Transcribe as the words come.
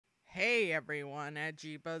Hey everyone,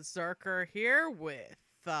 Edgey Berserker here with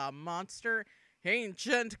Monster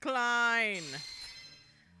Ancient Cline.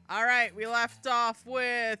 Alright, we left off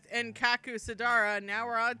with Enkaku Sadara. Now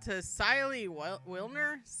we're on to Siely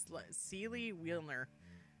Wilner? Siely Wilner.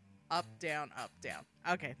 Up, down, up, down.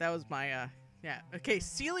 Okay, that was my, yeah. Okay,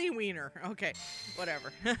 Siely Wiener. Okay,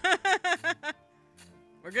 whatever.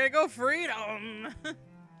 We're gonna go freedom.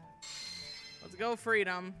 Let's go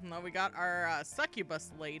freedom. Now we got our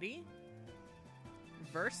succubus lady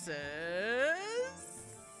versus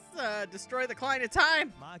destroy the Cline of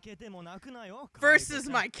time versus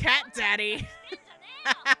my cat daddy.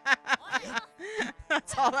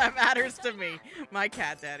 That's all that matters to me. My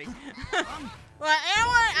cat daddy. Well, you know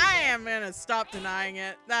what? I am gonna stop denying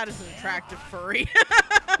it. That is an attractive furry.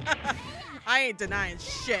 I ain't denying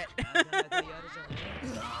shit.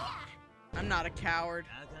 I'm not a coward.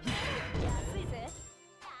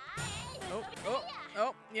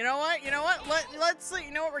 Oh, you know what? Let's see.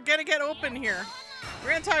 You know what? We're gonna get open here.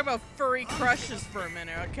 We're gonna talk about furry crushes for a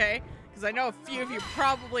minute, okay? Because I know a few of you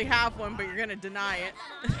probably have one, but you're gonna deny it.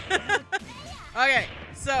 Okay,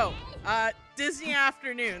 so, Disney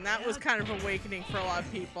Afternoon. That was kind of awakening for a lot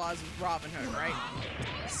of people, as was Robin Hood, right?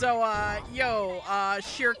 So,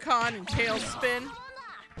 Shere Khan and Tailspin.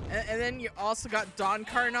 And then you also got Don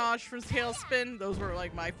Carnage from Tailspin. Those were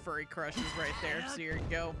like my furry crushes right there. So here you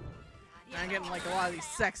go. I'm getting like a lot of these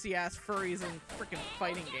sexy ass furries in freaking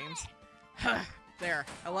fighting games. There,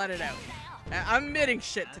 I let it out. I'm admitting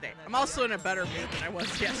shit today. I'm also in a better mood than I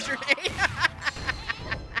was yesterday.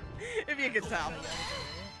 If you can tell.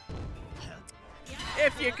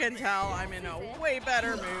 If you can tell, I'm in a way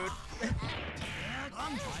better mood.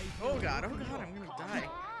 Oh god, I'm gonna die.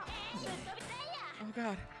 Oh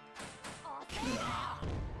god.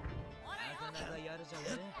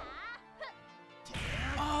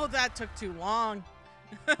 Oh, that took too long.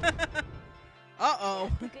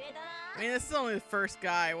 Uh-oh. I mean, this is only the first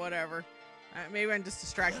guy, whatever. Maybe I'm just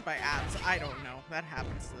distracted by abs. I don't know. That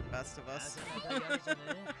happens to the best of us.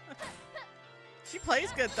 She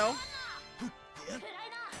plays good, though.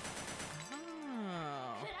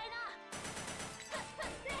 Oh.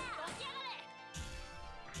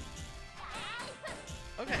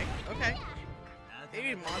 Okay.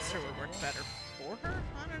 Maybe Monster would work better for her?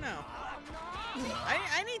 I don't know.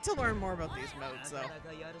 I need to learn more about these modes, though.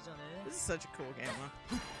 This is such a cool game,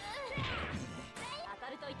 huh?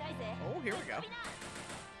 Oh, here we go.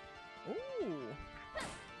 Ooh.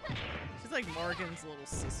 She's like Morgan's little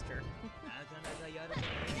sister.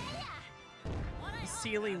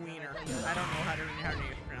 Siely Wilner. I don't know how to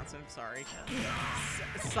pronounce it. I'm sorry.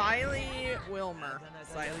 Siely Wilner.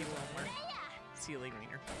 Siely Wilner. Siely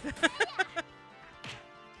Wilner.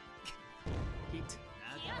 Heat.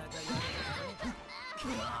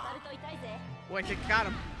 Oh, I think I got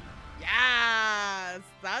him. Yes!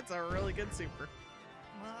 That's a really good super.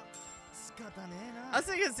 I was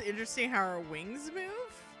thinking it's interesting how her wings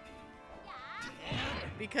move.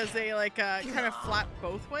 Because they like kind of flap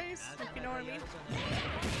both ways, if you know what I mean.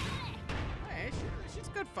 Hey, she's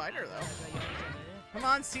a good fighter though. Come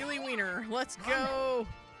on, Siely Wilner, let's go!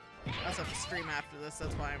 I also have to stream after this,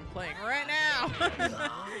 that's why I'm playing right now.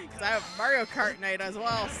 Because I have Mario Kart night as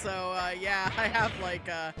well, so yeah, I have like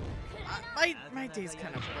my day's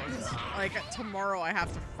kind of booked. Like tomorrow I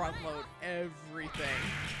have to front load everything.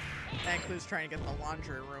 That includes trying to get the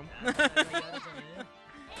laundry room.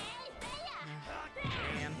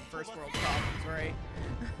 Man, first world problems, right?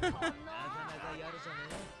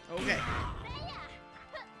 Okay.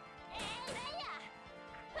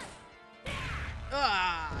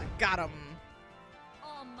 Ah, got him.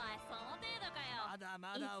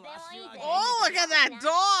 Oh, look at that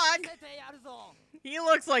dog! He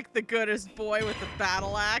looks like the goodest boy with the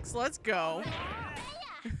battle axe. Let's go.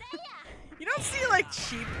 You don't see like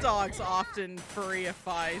sheepdogs often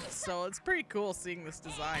furryified, so it's pretty cool seeing this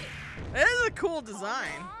design. It is a cool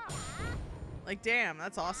design. Like, damn,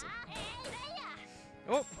 that's awesome.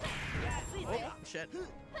 Oh, shit.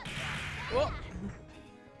 Oh.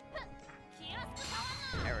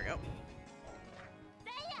 There we go.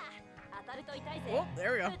 Oh,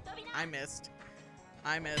 there we go. I missed.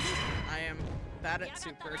 I am bad at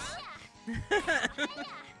supers.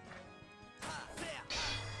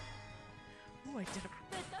 Oh, I did a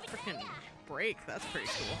freaking break. That's pretty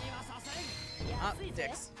cool. Ah,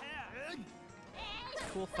 dicks. It's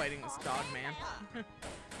cool fighting this dog man.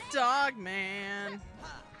 Dog man.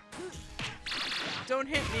 Don't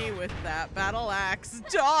hit me with that battle axe,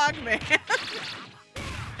 dog man.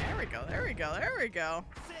 There we go.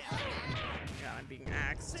 God, I'm being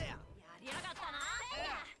axed.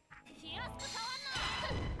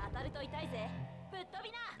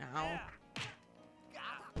 Ow.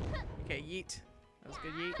 Okay, yeet. That was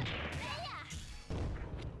good yeet.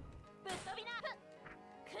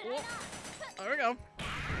 Oh, there we go.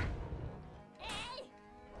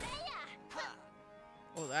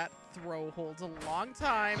 Oh, that throw holds a long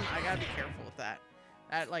time. I gotta be careful with that.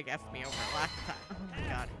 That like effed me over last time. Oh my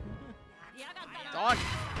god. Dog!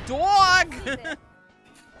 Dog!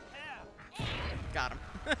 Got him.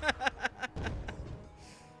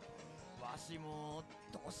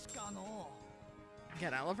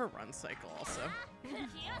 Again, I love her run cycle also.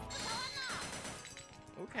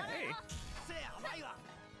 Okay.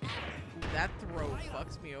 Ooh, that throw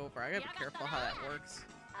fucks me over. I gotta be careful how that works.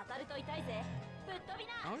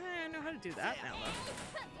 Okay, I know how to do that now though.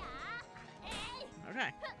 Okay.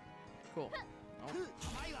 Cool. Oh.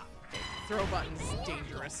 Throw button's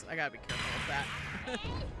dangerous. I gotta be careful with that.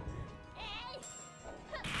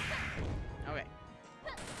 Okay.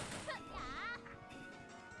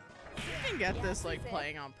 If you can get this like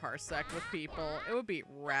playing on Parsec with people, it would be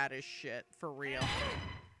rad as shit for real.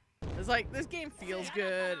 It's like, this game feels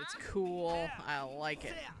good, it's cool, I like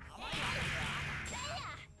it.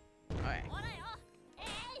 Okay.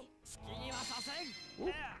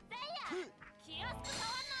 Ooh.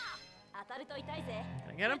 Can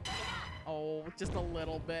I get him? Oh, just a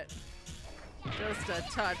little bit. Just a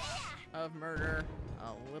touch of murder.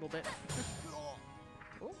 A little bit.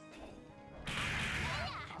 Oh,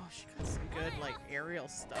 she got some good, like, aerial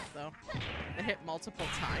stuff, though. They hit multiple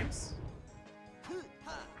times.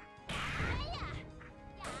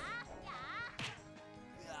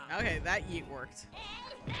 Okay, that yeet worked.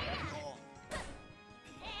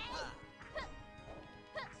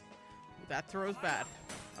 That throw's bad.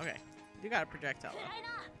 Okay, you got a projectile though.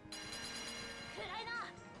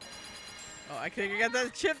 Oh, I couldn't get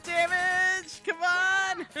that chip damage! Come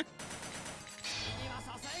on!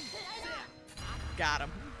 Got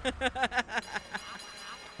him.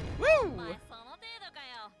 Woo!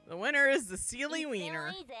 The winner is the Siely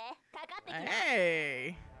Wilner.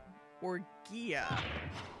 Hey! Orgia.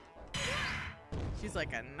 She's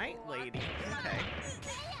like a night lady. Okay.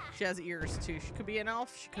 She has ears too. She could be an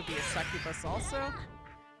elf. She could be a succubus also.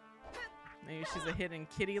 Maybe she's a hidden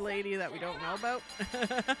kitty lady that we don't know about.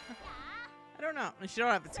 I don't know. And she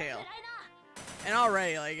don't have a tail. And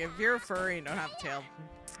already, like, if you're a furry and don't have a tail,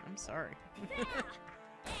 I'm sorry.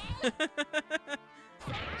 But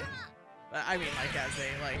I mean, like, as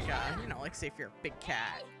a, like, you know, like, say if you're a big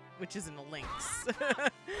cat, which isn't a lynx.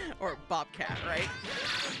 Or a bobcat, right?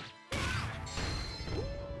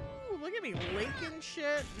 Ooh, look at me linking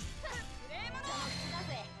shit.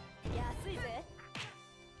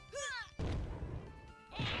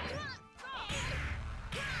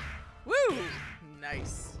 Woo!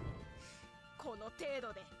 Nice.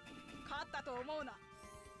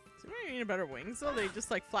 So we need better wings though. They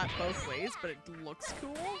just like flap both ways, but it looks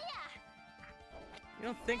cool. You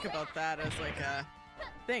don't think about that as like a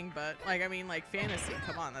thing, but like I mean like fantasy.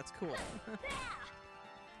 Come on, that's cool.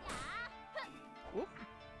 Whoop.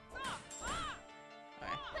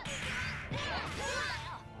 Okay.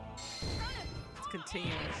 Let's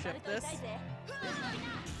continue to shift this.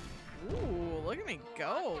 Ooh, look at me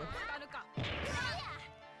go. Yeah,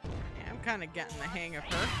 I'm kind of getting the hang of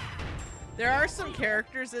her. There are some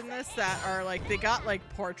characters in this that are like, they got like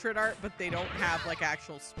portrait art, but they don't have like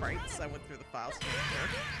actual sprites. I went through the files to make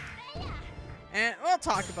sure. And we'll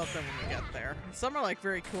talk about them when we get there. Some are like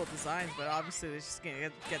very cool designs, but obviously they're just gonna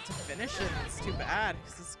get to finish it. It's too bad,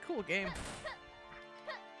 because it's a cool game.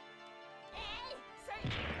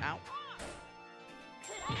 Ow.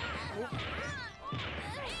 Oop.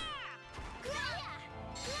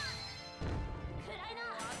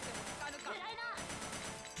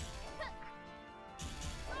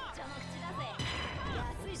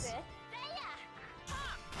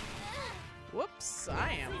 Whoops,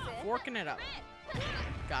 I am forking it up.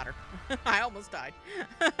 Got her. I almost died.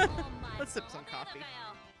 Let's sip some coffee.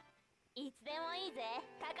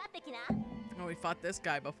 Oh, we fought this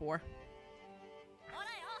guy before.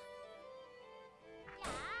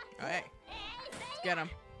 Alright, let's get him.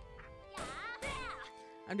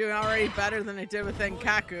 I'm doing already better than I did with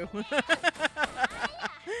Enkaku.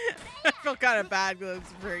 I feel kind of bad because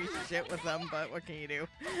it's very shit with them, but what can you do?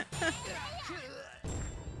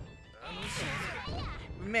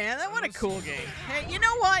 Man, that what a cool game. Hey, you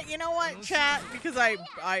know what? You know what, chat? Because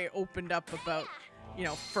I opened up about, you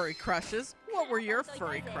know, furry crushes. What were your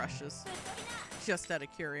furry crushes? Just out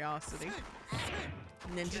of curiosity.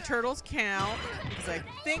 Ninja Turtles count, because I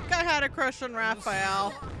think I had a crush on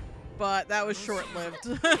Raphael, but that was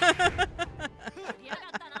short-lived.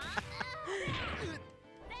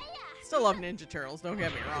 Still love Ninja Turtles, don't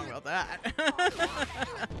get me wrong about that.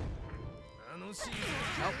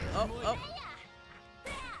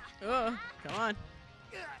 Oh, come on.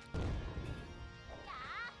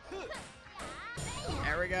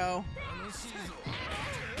 There we go.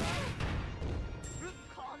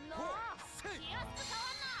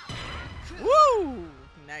 Woo!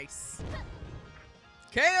 Nice.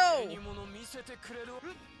 KO!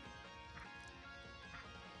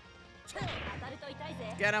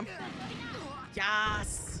 Get him.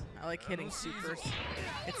 Yes! I like hitting supers.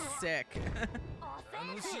 It's sick.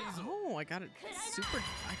 Oh, I got a super.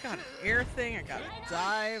 I got an air thing. I got a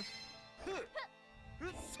dive. Yeah,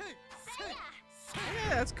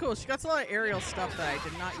 that's cool. She got a lot of aerial stuff that I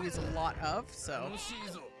did not use a lot of, so.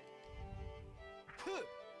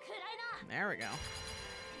 There we go.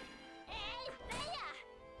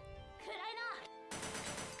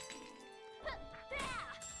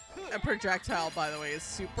 A projectile, by the way, is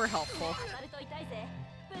super helpful.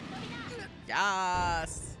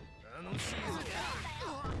 Yes.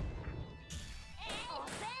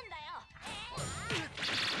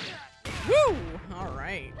 Woo! All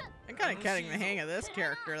right. I'm kind of getting the hang of this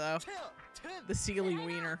character, though. The Siely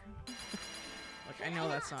Wilner. Look, I know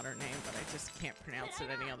that's not her name, but I just can't pronounce it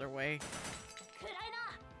any other way.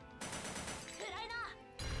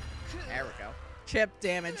 There we go. Chip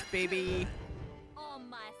damage, baby.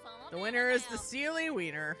 The winner is the Siely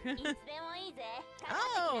Wilner.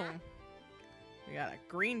 Oh! We got a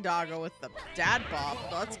green doggo with the dad bob.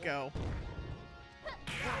 Let's go.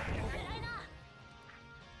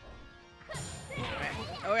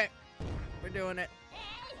 Okay. We're doing it.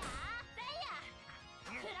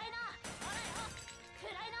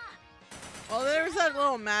 Well, there's that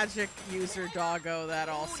little magic user doggo that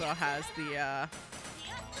also has the,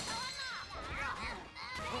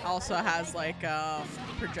 like,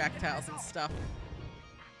 projectiles and stuff.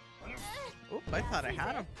 Oop, I thought I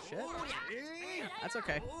had him. Shit. That's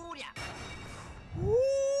okay. Ooh,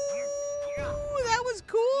 that was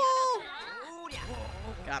cool.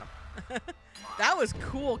 Got him. That was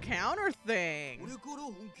cool counter thing.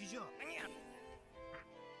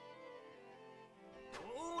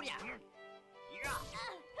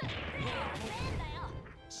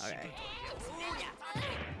 Okay.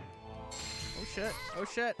 Oh shit, oh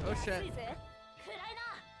shit, oh shit.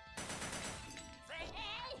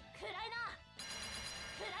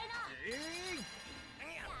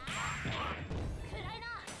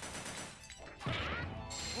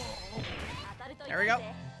 There we go.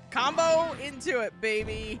 Combo into it,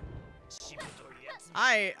 baby.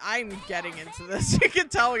 I'm getting into this. You can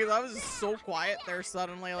tell because I was just so quiet there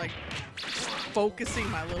suddenly, like focusing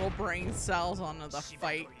my little brain cells onto the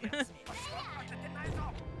fight.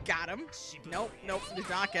 Got him. Nope, nope, did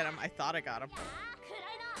not get him. I thought I got him.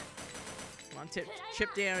 Come on,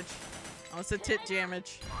 chip damage. I almost said tit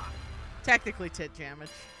damage. Technically tit damage.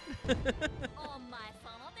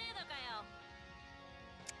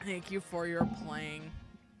 Thank you for your playing.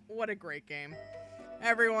 What a great game.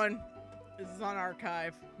 Everyone, this is on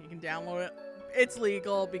archive. You can download it. It's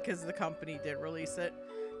legal because the company did release it.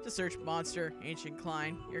 Just search Monster Ancient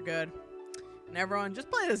Cline. You're good. And everyone, just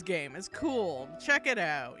play this game. It's cool. Check it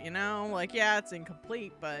out, you know? Like, yeah, it's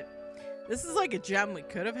incomplete, but this is like a gem we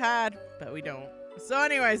could have had, but we don't. So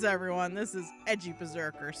anyways, everyone, this is Edgey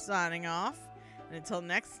Berserker signing off. And until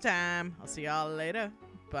next time, I'll see y'all later.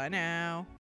 Bye now.